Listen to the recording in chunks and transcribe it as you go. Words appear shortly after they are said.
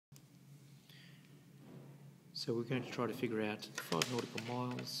So we're going to try to figure out 5 nautical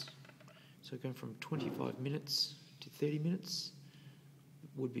miles. So going from 25 minutes to 30 minutes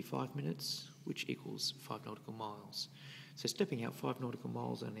would be 5 minutes, which equals 5 nautical miles. So stepping out 5 nautical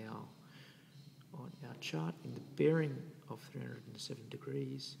miles on our chart in the bearing of 307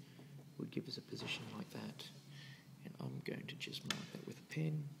 degrees would give us a position like that. And I'm going to just mark that with a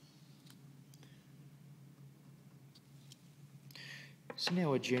pen. So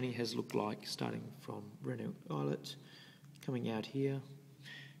now our journey has looked like starting from Renou Islet, coming out here,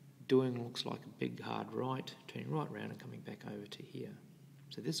 doing looks like a big hard right, turning right round and coming back over to here.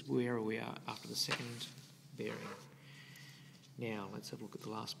 So this is where we are after the second bearing. Now let's have a look at the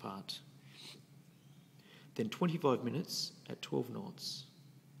last part. Then 25 minutes at 12 knots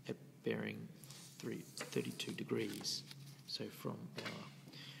at bearing 32 degrees. So from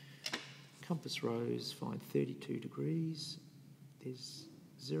our compass rose, find 32 degrees. There's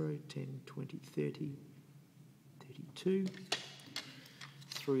 0, 10, 20, 30, 32.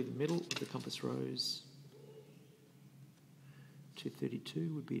 Through the middle of the compass rose to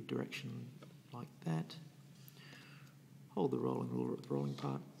 32 would be a direction like that. Hold the rolling ruler at the rolling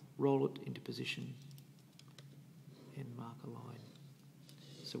part, roll it into position and mark a line.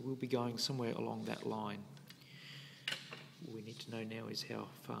 So we'll be going somewhere along that line. What we need to know now is how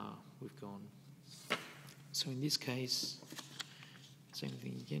far we've gone. So in this case, same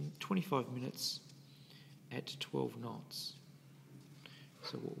thing again, 25 minutes at 12 knots.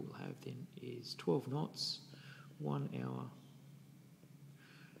 So what we'll have then is 12 knots, 1 hour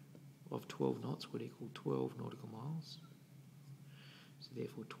of 12 knots would equal 12 nautical miles. So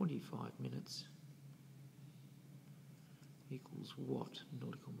therefore 25 minutes equals what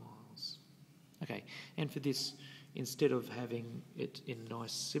nautical miles? Okay, and for this, instead of having it in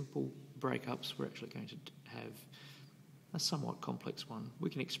nice simple breakups, we're actually going to have a somewhat complex one. We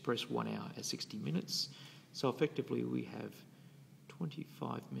can express 1 hour as 60 minutes. So effectively we have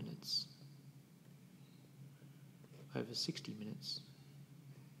 25 minutes over 60 minutes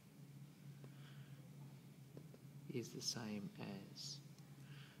is the same as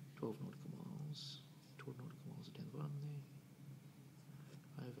 12 nautical miles. 12 nautical miles are down the bottom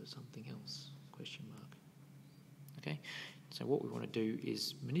there, over something else, question mark. Okay, so what we want to do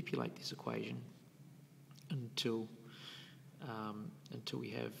is manipulate this equation until we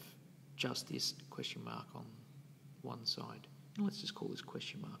have just this question mark on one side. And let's just call this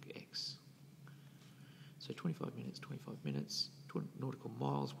question mark x. So 25 minutes, 25 minutes, nautical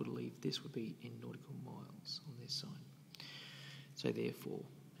miles would leave, this would be in nautical miles on this side. So therefore,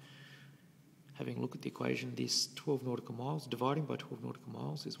 having a look at the equation, this 12 nautical miles, dividing by 12 nautical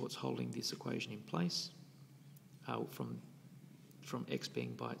miles is what's holding this equation in place from x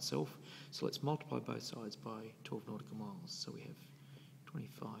being by itself. So let's multiply both sides by 12 nautical miles. So we have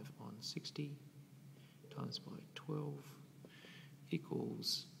 25 on 60 times by 12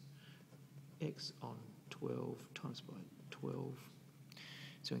 equals x on 12 times by 12.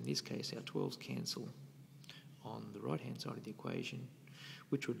 So in this case our 12s cancel on the right hand side of the equation,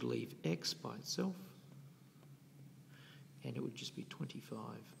 which would leave x by itself, and it would just be 25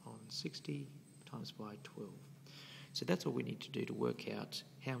 on 60 times by 12. So that's all we need to do to work out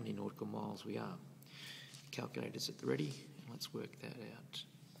how many nautical miles we are. Calculators at the ready, and let's work that out.